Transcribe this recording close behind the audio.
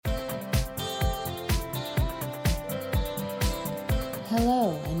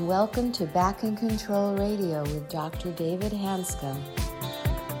welcome to Back in Control Radio with Dr. David Hanscom.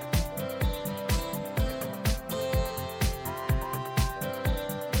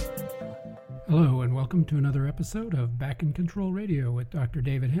 Hello, and welcome to another episode of Back in Control Radio with Dr.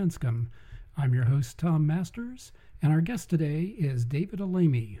 David Hanscom. I'm your host, Tom Masters, and our guest today is David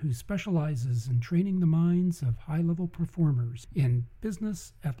Elaimy, who specializes in training the minds of high-level performers in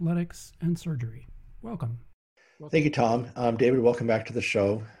business, athletics, and surgery. Welcome. Thank you, Tom. David, welcome back to the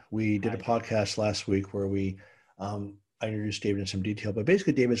show. We did a podcast last week where I introduced David in some detail, but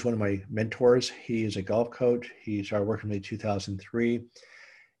basically David's one of my mentors. He is a golf coach. He started working with me in 2003,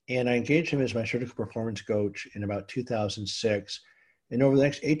 and I engaged him as my surgical performance coach in about 2006. And over the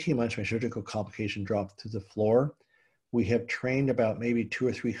next 18 months, my surgical complication dropped through the floor. We have trained about maybe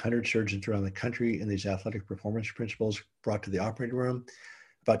 200 or 300 surgeons around the country in these athletic performance principles brought to the operating room.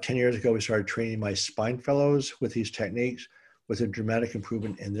 About 10 years ago, we started training my spine fellows with these techniques with a dramatic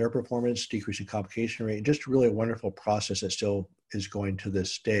improvement in their performance, decreasing complication rate, and just really a wonderful process that still is going to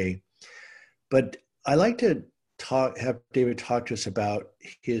this day. But I like to have David talk to us about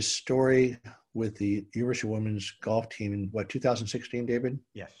his story with the University of Women's golf team in 2016, David?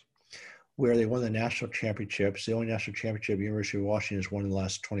 Yes. Where they won the national championships. The only national championship University of Washington has won in the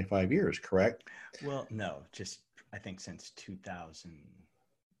last 25 years, correct? Well, no, just I think since 2000.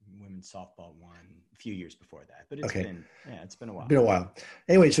 Women's softball won a few years before that, but it's been a while. Been a while.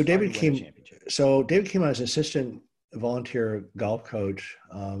 Anyway, so David came on as assistant volunteer golf coach,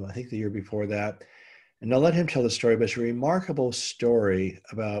 I think the year before that. And I'll let him tell the story, but it's a remarkable story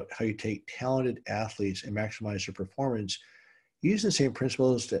about how you take talented athletes and maximize their performance using the same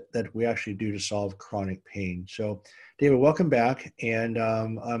principles that we actually do to solve chronic pain. So David, welcome back. And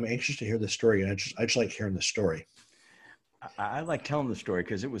I'm anxious to hear the story. And I just like hearing the story. I like telling the story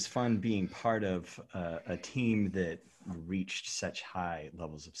because it was fun being part of a team that reached such high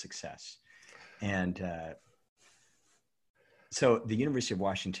levels of success. And so the University of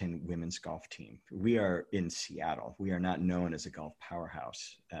Washington women's golf team, we are in Seattle. We are not known as a golf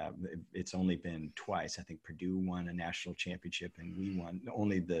powerhouse. It's only been twice. I think Purdue won a national championship and we won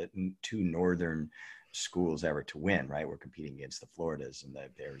only the two northern schools ever to win, right? We're competing against the Floridas and the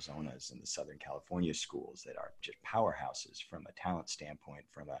Arizonas and the Southern California schools that are just powerhouses from a talent standpoint,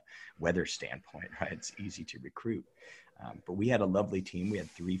 from a weather standpoint, right? It's easy to recruit. But we had a lovely team. We had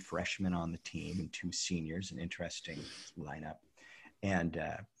 3 freshmen on the team and 2 seniors, an interesting lineup. And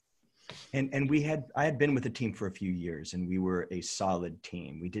I had been with the team for a few years and we were a solid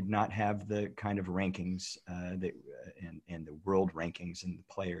team. We did not have the kind of rankings and the world rankings and the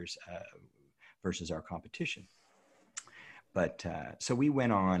players versus our competition. But so we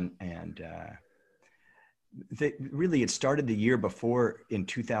went on and really it started the year before in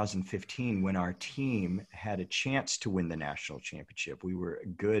 2015 when our team had a chance to win the national championship. We were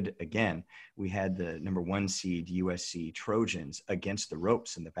good again. We had the number 1 seed USC Trojans against the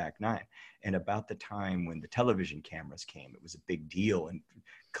ropes in the back 9. And about the time when the television cameras came, it was a big deal in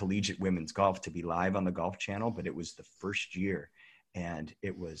collegiate women's golf to be live on the Golf Channel, but it was the first year. And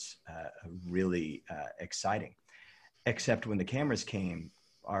it was really exciting, except when the cameras came,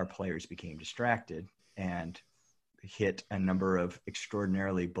 our players became distracted and hit a number of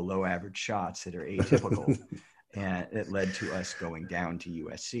extraordinarily below average shots that are atypical. And it led to us going down to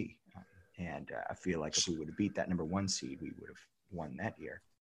USC. And I feel like if we would have beat that number 1 seed, we would have won that year.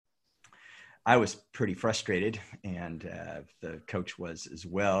 I was pretty frustrated and the coach was as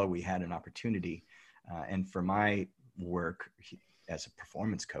well. We had an opportunity and for my work, as a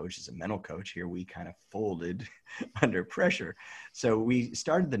performance coach, as a mental coach here, we kind of folded under pressure. So we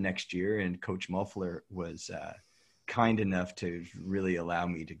started the next year and Coach Muffler was kind enough to really allow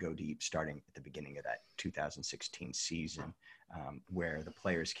me to go deep starting at the beginning of that 2016 season where the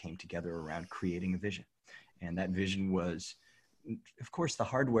players came together around creating a vision. And that vision was, of course, the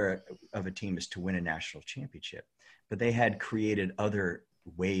hardware of a team is to win a national championship, but they had created other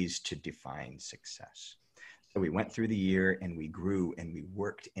ways to define success. So we went through the year and we grew and we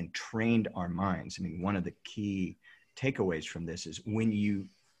worked and trained our minds. I mean, one of the key takeaways from this is when you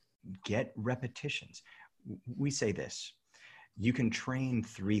get repetitions, we say this, you can train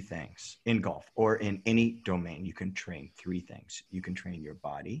 3 things in golf or in any domain. You can train 3 things. You can train your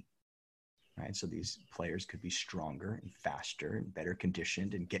body, right? So these players could be stronger and faster and better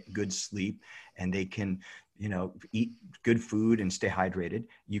conditioned and get good sleep and they can, eat good food and stay hydrated.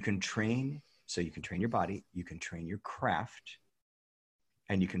 You can train. So you can train your body, you can train your craft,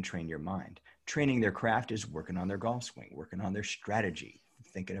 and you can train your mind. Training their craft is working on their golf swing, working on their strategy,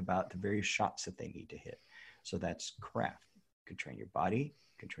 thinking about the various shots that they need to hit. So that's craft. You can train your body,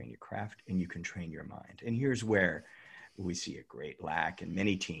 you can train your craft, and you can train your mind. And here's where we see a great lack in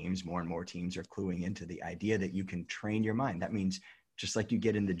many teams. More and more teams are cluing into the idea that you can train your mind. That means just like you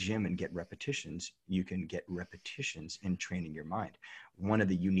get in the gym and get repetitions, you can get repetitions in training your mind. One of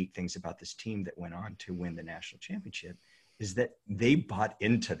the unique things about this team that went on to win the national championship is that they bought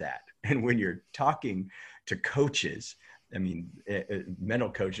into that. And when you're talking to coaches, I mean,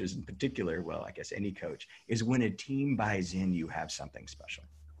 mental coaches in particular, well, I guess any coach, is when a team buys in, you have something special.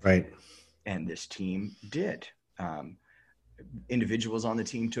 Right. And this team did. Individuals on the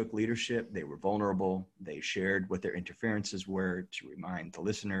team took leadership. They were vulnerable. They shared what their interferences were. To remind the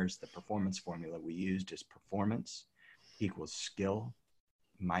listeners, the performance formula we used is performance equals skill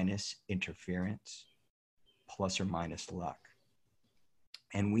minus interference plus or minus luck.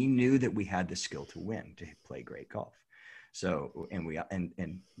 And we knew that we had the skill to win, to play great golf. So,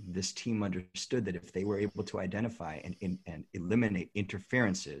 and this team understood that if they were able to identify and eliminate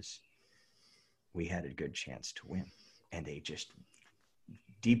interferences, we had a good chance to win. And they just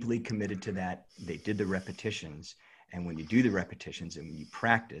deeply committed to that. They did the repetitions. And when you do the repetitions and when you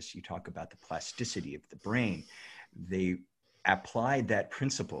practice, you talk about the plasticity of the brain. They applied that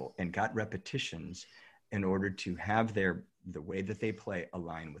principle and got repetitions in order to have the way that they play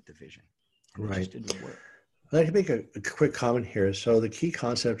align with the vision. And right. It just didn't work. I'd like to make a quick comment here. So the key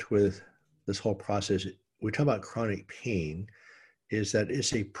concept with this whole process, we talk about chronic pain, is that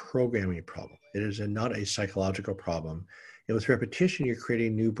it's a programming problem. It is not a psychological problem. And with repetition, you're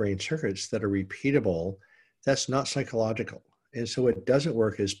creating new brain circuits that are repeatable. That's not psychological. And so what doesn't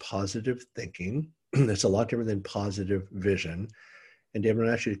work is positive thinking. That's a lot different than positive vision. And David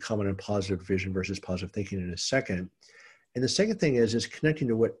will actually comment on positive vision versus positive thinking in a second. And the second thing is connecting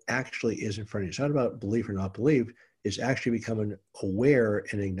to what actually is in front of you. It's not about belief or not belief. It's actually becoming aware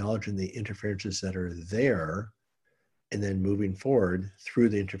and acknowledging the interferences that are there and then moving forward through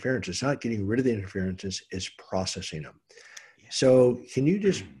the interferences. It's not getting rid of the interferences, it's processing them. Yeah. So can you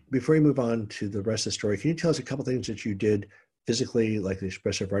just, before you move on to the rest of the story, can you tell us a couple things that you did physically, like the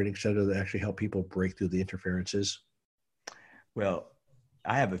expressive writing center, that actually help people break through the interferences? Well,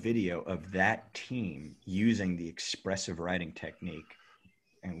 I have a video of that team using the expressive writing technique.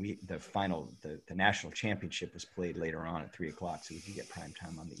 And the national championship was played later on at 3:00, so we could get prime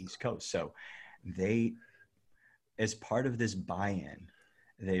time on the East Coast. So they, as part of this buy-in,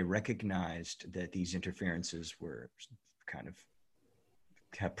 they recognized that these interferences were kind of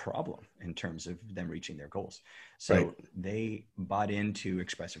a problem in terms of them reaching their goals. So right. They bought into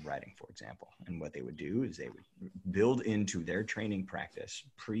expressive writing, for example. And what they would do is they would build into their training practice,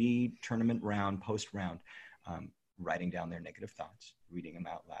 pre-tournament round, post-round, writing down their negative thoughts, reading them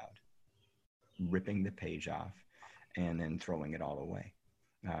out loud, ripping the page off, and then throwing it all away.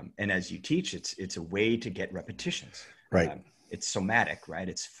 And as you teach, it's a way to get repetitions. Right. It's somatic, right?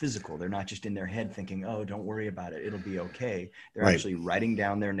 It's physical. They're not just in their head thinking, oh, don't worry about it, it'll be okay. They're right. actually writing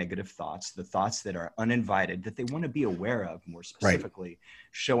down their negative thoughts, the thoughts that are uninvited, that they want to be aware of, more specifically, right.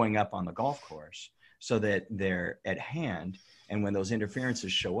 showing up on the golf course so that they're at hand. And when those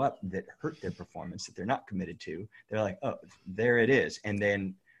interferences show up that hurt their performance, that they're not committed to, they're like, oh, there it is. And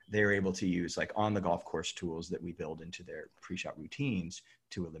then they're able to use like on the golf course tools that we build into their pre-shot routines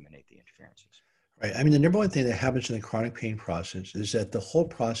to eliminate the interferences. Right. I mean, the number one thing that happens in the chronic pain process is that the whole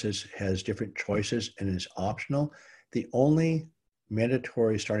process has different choices and is optional. The only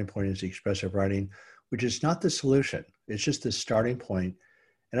mandatory starting point is the expressive writing, which is not the solution. It's just the starting point.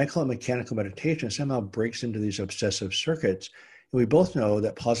 And I call it mechanical meditation. It somehow breaks into these obsessive circuits. And we both know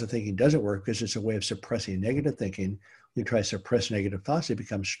that positive thinking doesn't work because it's a way of suppressing negative thinking. When you try to suppress negative thoughts, they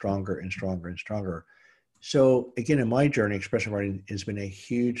become stronger and stronger and stronger. So again, in my journey, expressive writing has been a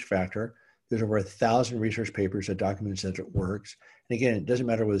huge factor. There's over 1,000 research papers that documents that it works. And again, it doesn't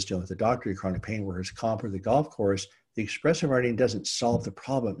matter whether it's dealing with the doctor, chronic pain, workers' comp, or the golf course. The expressive writing doesn't solve the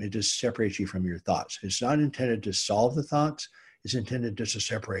problem. It just separates you from your thoughts. It's not intended to solve the thoughts. It's intended just to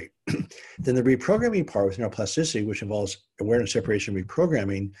separate. Then the reprogramming part with neuroplasticity, which involves awareness, separation,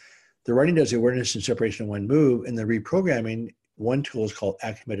 reprogramming, the writing does the awareness and separation in one move. And the reprogramming, one tool is called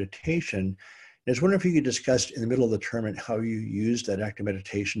active meditation. And I was wondering if you could discuss in the middle of the tournament how you use that active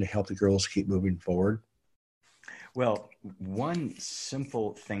meditation to help the girls keep moving forward. Well, one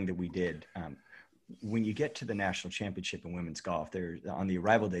simple thing that we did, when you get to the national championship in women's golf, on the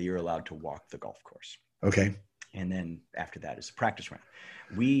arrival day, you're allowed to walk the golf course. Okay. And then after that is a practice round.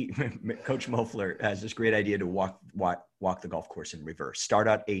 Coach Mofler has this great idea to walk the golf course in reverse. Start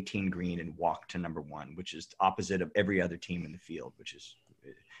out 18 green and walk to number 1, which is opposite of every other team in the field, which is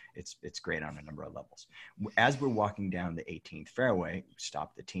it's great on a number of levels. As we're walking down the 18th fairway,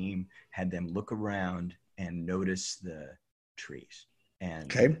 stopped the team, had them look around and notice the trees.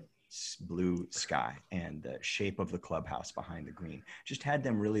 And okay. blue sky and the shape of the clubhouse behind the green. Just had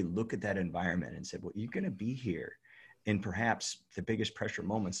them really look at that environment and said, well, you're going to be here in perhaps the biggest pressure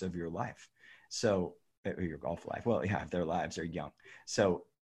moments of your life. So, or your golf life. Well, yeah, their lives are young. So,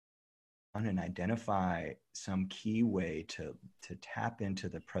 and identify some key way to tap into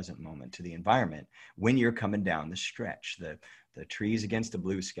the present moment, to the environment when you're coming down the stretch, the trees against the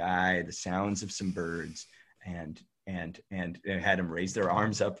blue sky, the sounds of some birds, and had them raise their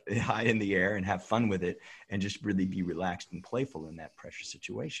arms up high in the air and have fun with it, and just really be relaxed and playful in that pressure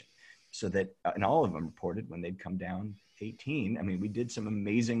situation. So that, and all of them reported when they'd come down 18. I mean, we did some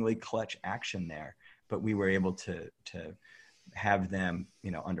amazingly clutch action there, but we were able to have them,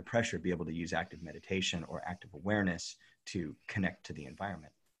 under pressure, be able to use active meditation or active awareness to connect to the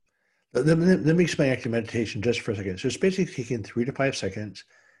environment. Let me explain active meditation just for a second. So it's basically taking 3 to 5 seconds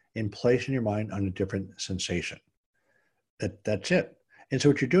and placing your mind on a different sensation. That's it. And so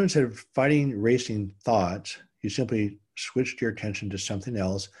what you're doing, instead of fighting racing thoughts, you simply switch your attention to something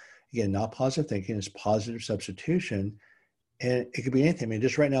else. Again, not positive thinking, it's positive substitution. And it could be anything. I mean,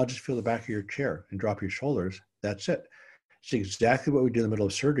 just right now, just feel the back of your chair and drop your shoulders. That's it. It's exactly what we do in the middle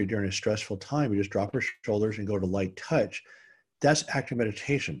of surgery during a stressful time. We just drop our shoulders and go to light touch. That's active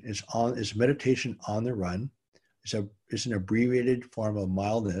meditation. It's meditation on the run. It's an abbreviated form of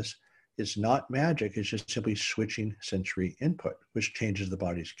mildness. It's not magic. It's just simply switching sensory input, which changes the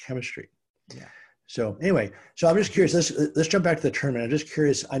body's chemistry. Yeah. So anyway, I'm just curious. Let's jump back to the tournament. I'm just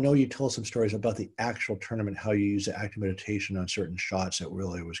curious. I know you told some stories about the actual tournament, how you use the active meditation on certain shots that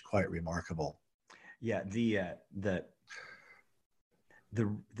really was quite remarkable. Yeah. The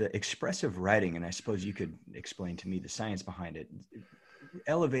expressive writing, and I suppose you could explain to me the science behind it,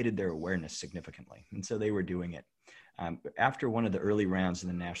 elevated their awareness significantly. And so they were doing it. After one of the early rounds in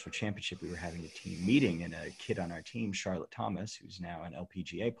the national championship, we were having a team meeting, and a kid on our team, Charlotte Thomas, who's now an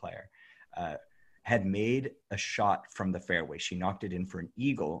LPGA player, had made a shot from the fairway. She knocked it in for an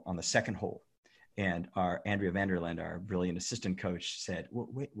eagle on the second hole. And our Andrea Vanderland, our brilliant assistant coach,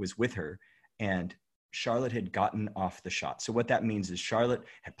 was with her, and Charlotte had gotten off the shot. So what that means is Charlotte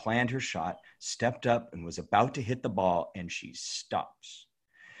had planned her shot, stepped up, and was about to hit the ball, and she steps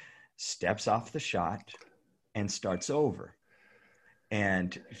off the shot and starts over.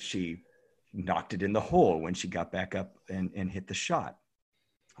 And she knocked it in the hole when she got back up and hit the shot.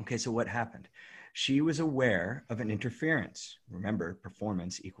 Okay, so what happened? She was aware of an interference. Remember,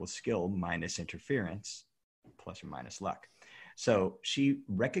 performance equals skill minus interference, plus or minus luck. So she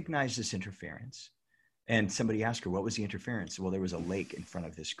recognized this interference. And somebody asked her, what was the interference? Well, there was a lake in front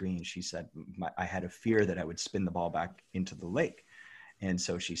of this green. She said, I had a fear that I would spin the ball back into the lake. And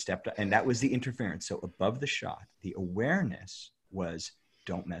so she stepped up, and that was the interference. So above the shot, the awareness was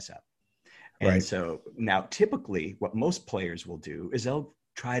don't mess up. And right. So now typically what most players will do is they'll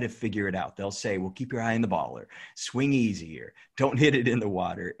try to figure it out. They'll say, well, keep your eye on the ball, or swing easy, or don't hit it in the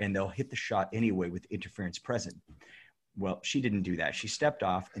water. And they'll hit the shot anyway with interference present. Well, she didn't do that. She stepped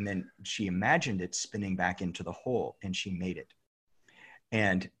off, and then she imagined it spinning back into the hole, and she made it.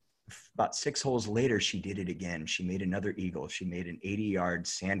 And about 6 holes later, she did it again. She made another eagle. She made an 80-yard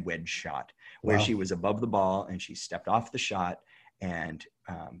sand wedge shot where Wow. she was above the ball, and she stepped off the shot. And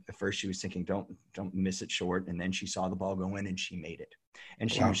at first she was thinking, don't miss it short. And then she saw the ball go in, and she made it.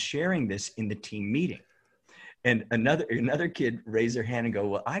 And she Wow. was sharing this in the team meeting. And another kid raised their hand and go,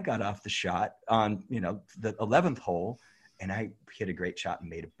 well, I got off the shot on, the 11th hole, and I hit a great shot and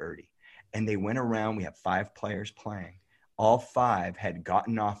made a birdie. And they went around. We have 5 players playing. All 5 had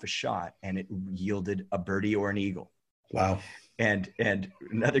gotten off a shot, and it yielded a birdie or an eagle. Wow. And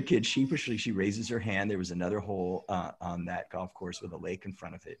another kid, sheepishly, she raises her hand. There was another hole on that golf course with a lake in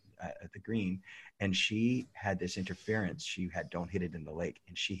front of it at the green. And she had this interference. She had don't hit it in the lake,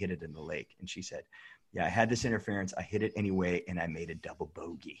 and she hit it in the lake. And she said, yeah, I had this interference. I hit it anyway, and I made a double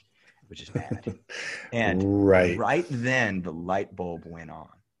bogey, which is bad. And right then, the light bulb went on.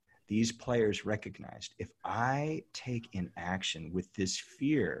 These players recognized, if I take an action with this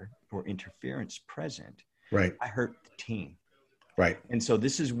fear or interference present, right, I hurt the team. Right. And so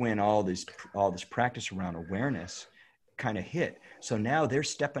this is when all this practice around awareness kind of hit. So now they're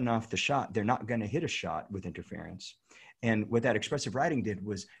stepping off the shot. They're not going to hit a shot with interference. And what that expressive writing did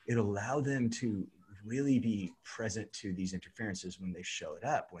was it allowed them to really be present to these interferences when they showed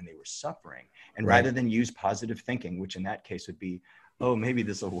up, when they were suffering. And right. rather than use positive thinking, which in that case would be, oh, maybe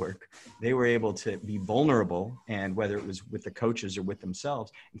this will work, they were able to be vulnerable. And whether it was with the coaches or with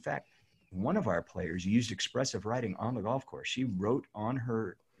themselves, in fact, one of our players used expressive writing on the golf course. She wrote on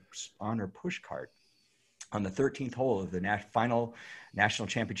her push cart on the 13th hole of the final national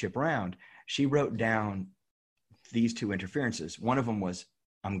championship round. She wrote down these 2 interferences. One of them was,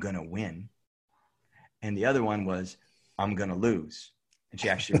 I'm going to win. And the other one was, I'm going to lose. And she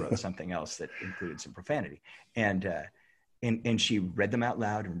actually wrote something else that included some profanity. And she read them out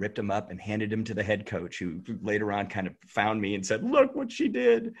loud and ripped them up and handed them to the head coach, who later on kind of found me and said, look what she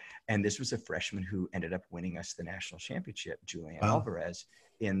did. And this was a freshman who ended up winning us the national championship, Julianne Alvarez,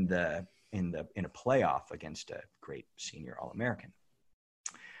 in a playoff against a great senior All-American.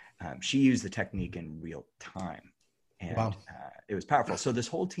 She used the technique in real time, and it was powerful. So this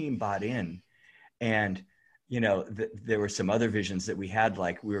whole team bought in, and there were some other visions that we had,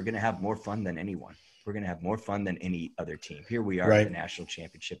 like we were going to have more fun than anyone. We're going to have more fun than any other team. Here we are at the national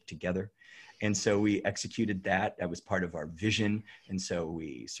championship together. And so we executed that. That was part of our vision. And so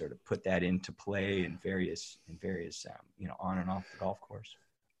we sort of put that into play in various on and off the golf course.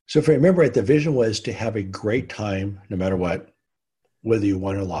 So if I remember right, the vision was to have a great time no matter what, whether you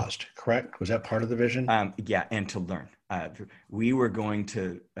won or lost, correct? Was that part of the vision? Yeah, and to learn. We were going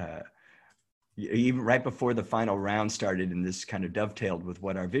to, even right before the final round started, and this kind of dovetailed with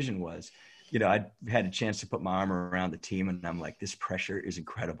what our vision was, I had a chance to put my arm around the team, and I'm like, this pressure is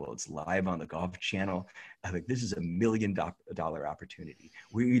incredible. It's live on the Golf Channel. I'm like, this is $1 million opportunity.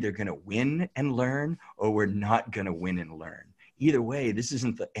 We're either going to win and learn, or we're not going to win and learn. Either way, this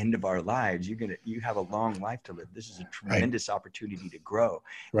isn't the end of our lives. You have a long life to live. This is a tremendous opportunity to grow.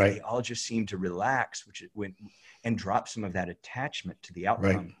 Right. They all just seem to relax, and drop some of that attachment to the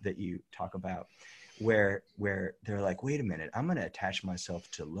outcome that you talk about, where they're like, wait a minute, I'm going to attach myself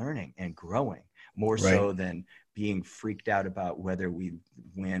to learning and growing more so than being freaked out about whether we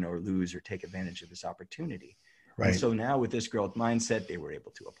win or lose or take advantage of this opportunity. Right. And so now with this growth mindset, they were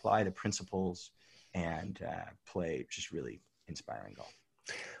able to apply the principles and play just really inspiring golf.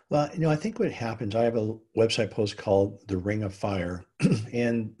 Well, I think what happens, I have a website post called The Ring of Fire,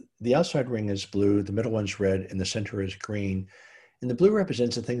 and the outside ring is blue, the middle one's red, and the center is green. And the blue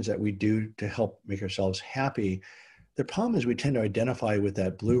represents the things that we do to help make ourselves happy. The problem is we tend to identify with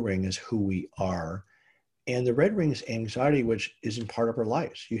that blue ring as who we are. And the red ring is anxiety, which isn't part of our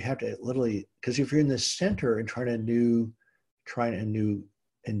lives. You have to literally, because if you're in the center and trying a new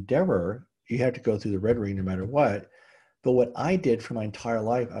endeavor, you have to go through the red ring no matter what. But what I did for my entire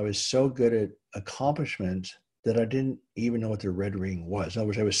life, I was so good at accomplishments that I didn't even know what the red ring was. In other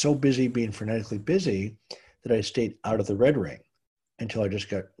words, I was so busy being frenetically busy that I stayed out of the red ring until I just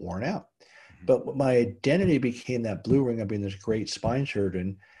got worn out. But my identity became that blue ring of being this great spine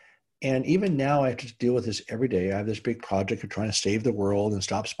surgeon. And even now I have to deal with this every day. I have this big project of trying to save the world and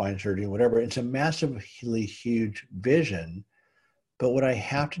stop spine surgery and whatever. It's a massively huge vision. But what I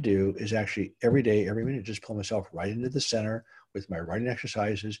have to do is actually every day, every minute, just pull myself right into the center with my writing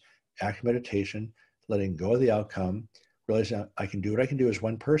exercises, active meditation, letting go of the outcome, realizing I can do what I can do as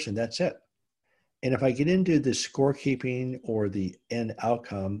one person. That's it. And if I get into the scorekeeping or the end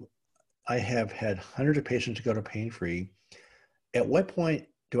outcome, I have had hundreds of patients go to pain-free. At what point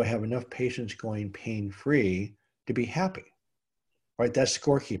do I have enough patients going pain-free to be happy? Right? That's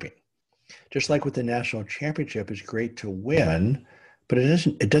scorekeeping. Just like with the national championship, it's great to win, but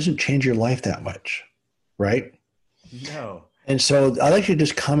it doesn't change your life that much, right? No. And so I'd like you to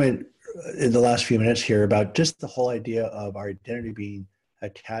just comment in the last few minutes here about just the whole idea of our identity being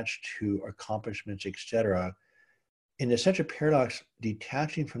attached to accomplishments, et cetera. And it's such a paradox.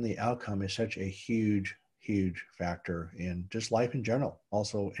 Detaching from the outcome is such a huge, huge factor in just life in general,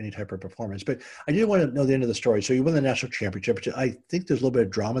 also any type of performance. But I did want to know the end of the story. So you won the national championship. I think there's a little bit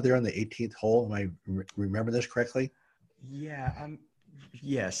of drama there on the 18th hole. Am I remember this correctly? Yeah.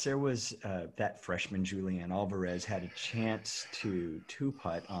 Yes, there was that freshman, Julianne Alvarez, had a chance to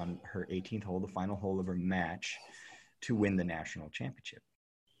two-putt on her 18th hole, the final hole of her match, to win the national championship.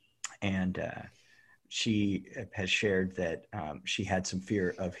 And she has shared that she had some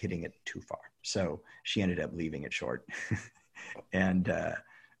fear of hitting it too far. So she ended up leaving it short and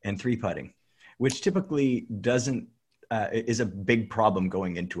three-putting, which typically is a big problem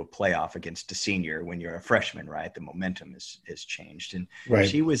going into a playoff against a senior when you're a freshman, right? The momentum has changed. And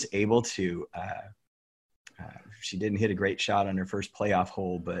she was able to, she didn't hit a great shot on her first playoff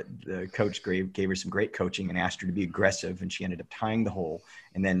hole, but the coach gave her some great coaching and asked her to be aggressive, and she ended up tying the hole,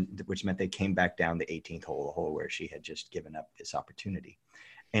 and then which meant they came back down the 18th hole, the hole where she had just given up this opportunity.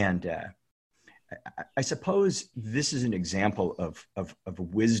 And I suppose this is an example of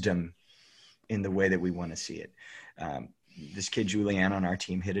wisdom in the way that we want to see it. This kid Julianne on our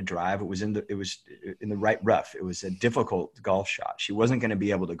team hit a drive. It was in the right rough. It was a difficult golf shot. She wasn't going to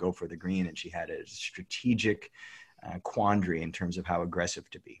be able to go for the green, and she had a strategic quandary in terms of how aggressive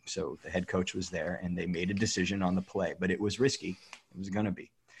to be. So the head coach was there, and they made a decision on the play, but it was risky. It was going to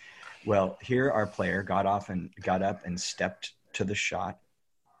be. Well, here our player got up and stepped to the shot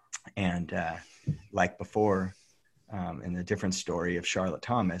And like before, in the different story of Charlotte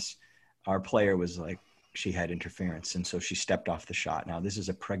Thomas, our player was like, she had interference. And so she stepped off the shot. Now, this is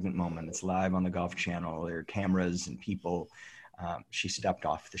a pregnant moment. It's live on the Golf Channel. There are cameras and people. She stepped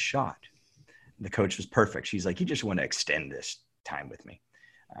off the shot. The coach was perfect. She's like, you just want to extend this time with me.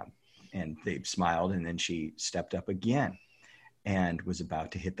 And they smiled. And then she stepped up again and was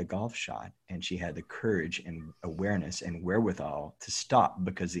about to hit the golf shot. And she had the courage and awareness and wherewithal to stop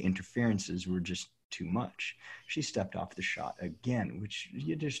because the interferences were just too much. She stepped off the shot again, which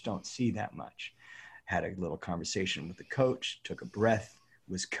you just don't see that much. Had a little conversation with the coach, took a breath,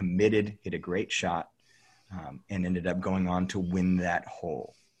 was committed, hit a great shot, and ended up going on to win that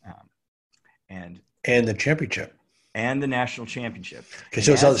hole. And the championship. And the national championship. Okay,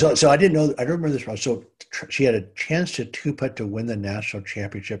 so I didn't know. I don't remember this one. So she had a chance to 2-putt to win the national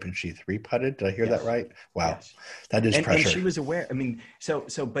championship, and she 3-putted. Did I hear that right? Wow, yes. That is pressure. And she was aware. I mean,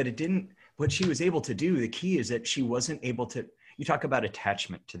 but it didn't. What she was able to do, the key is that she wasn't able to. You talk about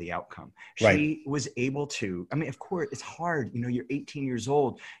attachment to the outcome. She was able to. I mean, of course, it's hard. You know, you're 18 years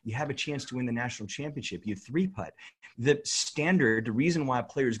old. You have a chance to win the national championship. You 3-putt. The standard, the reason why a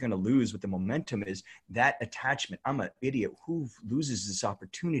player is going to lose with the momentum is that attachment. I'm an idiot. Who loses this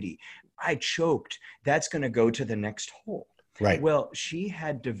opportunity? I choked. That's going to go to the next hole. Right. Well, she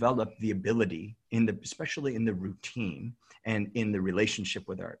had developed the ability especially in the routine and in the relationship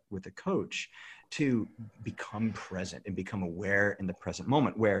with the coach, to become present and become aware in the present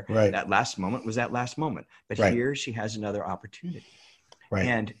moment, where that last moment was that last moment. But here she has another opportunity. Right.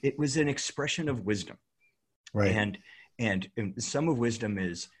 And it was an expression of wisdom. Right. And some of wisdom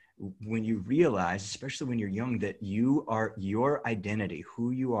is when you realize, especially when you're young, that your identity,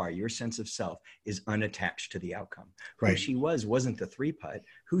 who you are, your sense of self is unattached to the outcome. Who she wasn't the 3-putt.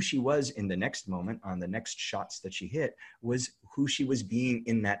 Who she was in the next moment on the next shots that she hit was who she was being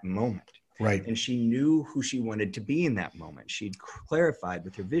in that moment. Right. And she knew who she wanted to be in that moment. She'd clarified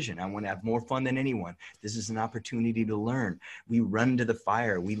with her vision. I want to have more fun than anyone. This is an opportunity to learn. We run to the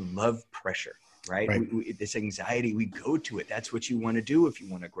fire. We love pressure, right? This anxiety, we go to it. That's what you want to do if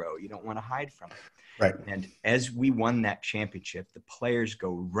you want to grow. You don't want to hide from it. Right. And as we won that championship, the players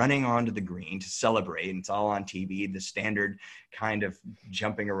go running onto the green to celebrate. And it's all on TV, the standard kind of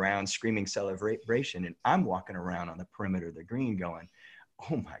jumping around, screaming celebration. And I'm walking around on the perimeter of the green going,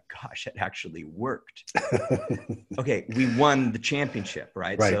 oh my gosh, it actually worked. Okay, we won the championship,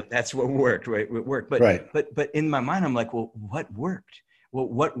 right? So that's what worked, right? It worked. But in my mind, I'm like, well, what worked? Well,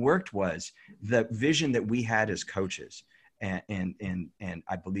 what worked was the vision that we had as coaches. And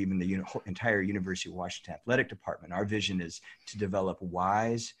I believe in the entire University of Washington athletic department, our vision is to develop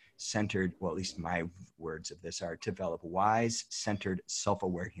wise-centered, well, at least my words of this are to develop wise-centered,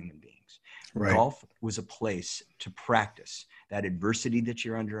 self-aware human beings. Right. Golf was a place to practice that adversity that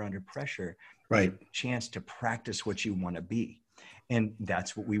you're under pressure, right? Chance to practice what you want to be. And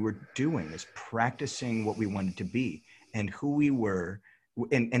that's what we were doing, is practicing what we wanted to be and who we were.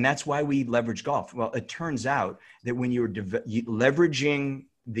 And that's why we leverage golf. Well, it turns out that when you're leveraging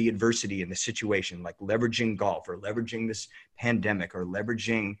the adversity in the situation, like leveraging golf or leveraging this pandemic or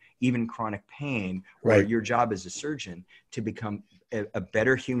leveraging even chronic pain, or your job as a surgeon to become a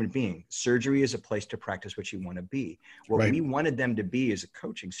better human being. Surgery is a place to practice what you want to be. What we wanted them to be as a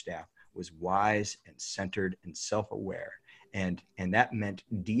coaching staff was wise and centered and self-aware. And that meant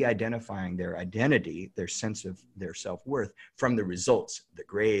de-identifying their identity, their sense of their self-worth from the results, the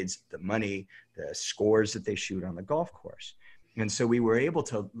grades, the money, the scores that they shoot on the golf course. And so we were able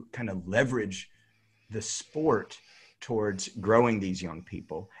to kind of leverage the sport towards growing these young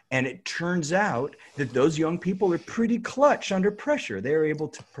people. And it turns out that those young people are pretty clutch under pressure. They're able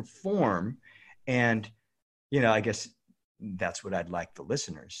to perform. And, I guess that's what I'd like the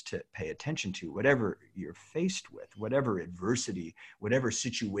listeners to pay attention to. Whatever you're faced with, whatever adversity, whatever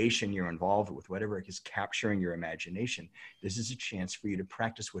situation you're involved with, whatever is capturing your imagination, this is a chance for you to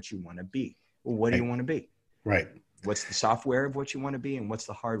practice what you want to be. Well, what do you want to be? Right. What's the software of what you want to be, and what's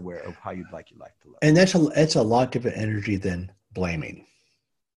the hardware of how you'd like your life to look? And that's a lot different energy than blaming.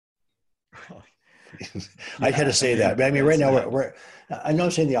 I had to say that. But I mean, right now we're I know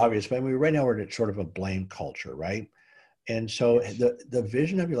I'm saying the obvious, but I mean, right now we're in sort of a blame culture, right? And so the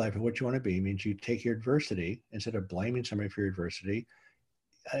vision of your life and what you want to be means you take your adversity instead of blaming somebody for your adversity.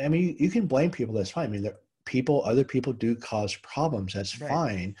 I mean, you can blame people. That's fine. I mean, other people do cause problems. That's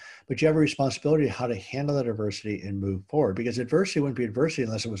fine. But you have a responsibility how to handle that adversity and move forward, because adversity wouldn't be adversity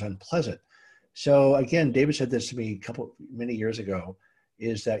unless it was unpleasant. So again, David said this to me many years ago,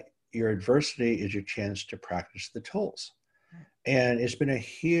 is that your adversity is your chance to practice the tools. And it's been a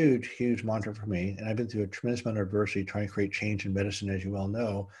huge, huge mantra for me. And I've been through a tremendous amount of adversity trying to create change in medicine, as you well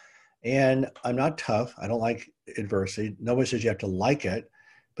know. And I'm not tough. I don't like adversity. Nobody says you have to like it,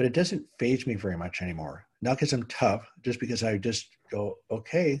 but it doesn't faze me very much anymore. Not because I'm tough, just because I just go,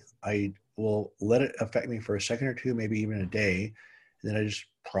 okay, I will let it affect me for a second or two, maybe even a day. And then I just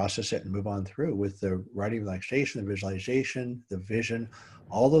process it and move on through with the writing relaxation, the visualization, the vision.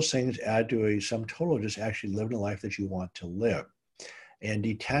 All those things add to a sum total of just actually living the life that you want to live. And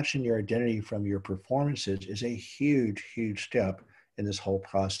detaching your identity from your performances is a huge, huge step in this whole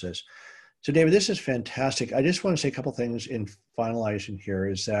process. So David, this is fantastic. I just want to say a couple things in finalizing here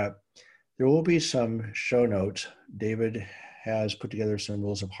is that there will be some show notes. David has put together some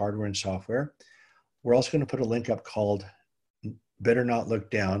rules of hardware and software. We're also going to put a link up called Better Not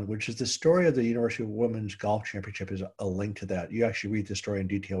Look Down, which is the story of the University of Women's Golf Championship, is a link to that. You actually read the story in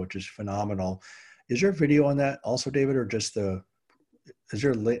detail, which is phenomenal. Is there a video on that also, David, or just is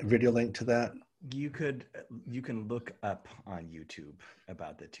there a video link to that? You can look up on YouTube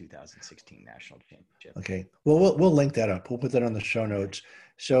about the 2016 National Championship. Okay. Well, we'll link that up. We'll put that on the show notes.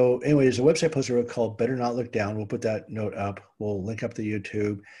 So anyway, there's a website poster called Better Not Look Down. We'll put that note up. We'll link up the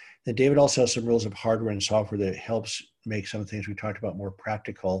YouTube. Then David also has some rules of hardware and software that helps make some of the things we talked about more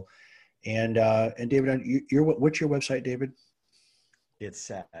practical. And David, what's your website, David?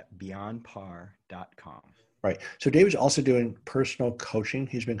 It's at beyondpar.com. Right. So David's also doing personal coaching.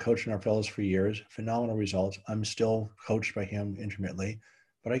 He's been coaching our fellows for years. Phenomenal results. I'm still coached by him intermittently,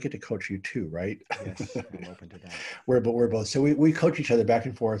 but I get to coach you too, right? Yes, I'm open to that. We're both. So we coach each other back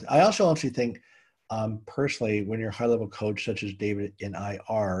and forth. I also honestly think personally, when you're a high-level coach such as David and I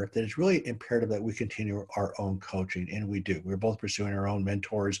are, that it's really imperative that we continue our own coaching, and we do. We're both pursuing our own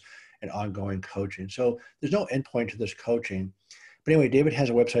mentors and ongoing coaching. So there's no endpoint to this coaching. But anyway, David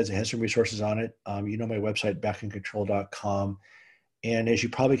has a website that has some resources on it. You know my website, backincontrol.com. And as you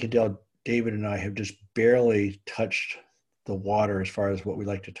probably can tell, David and I have just barely touched the water as far as what we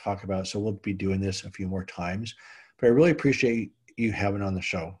like to talk about. So we'll be doing this a few more times. But I really appreciate you having on the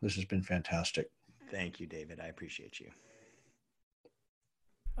show. This has been fantastic. Thank you, David. I appreciate you.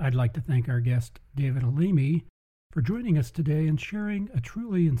 I'd like to thank our guest, David Elaimy, for joining us today and sharing a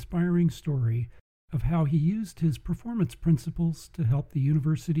truly inspiring story of how he used his performance principles to help the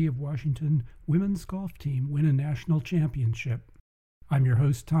University of Washington women's golf team win a national championship. I'm your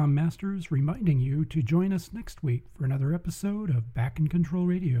host, Tom Masters, reminding you to join us next week for another episode of Back in Control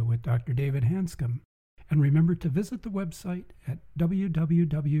Radio with Dr. David Hanscom. And remember to visit the website at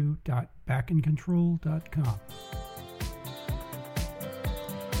www.backincontrol.com.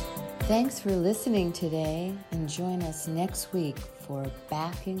 Thanks for listening today, and join us next week for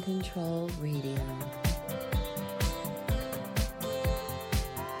Back in Control Radio.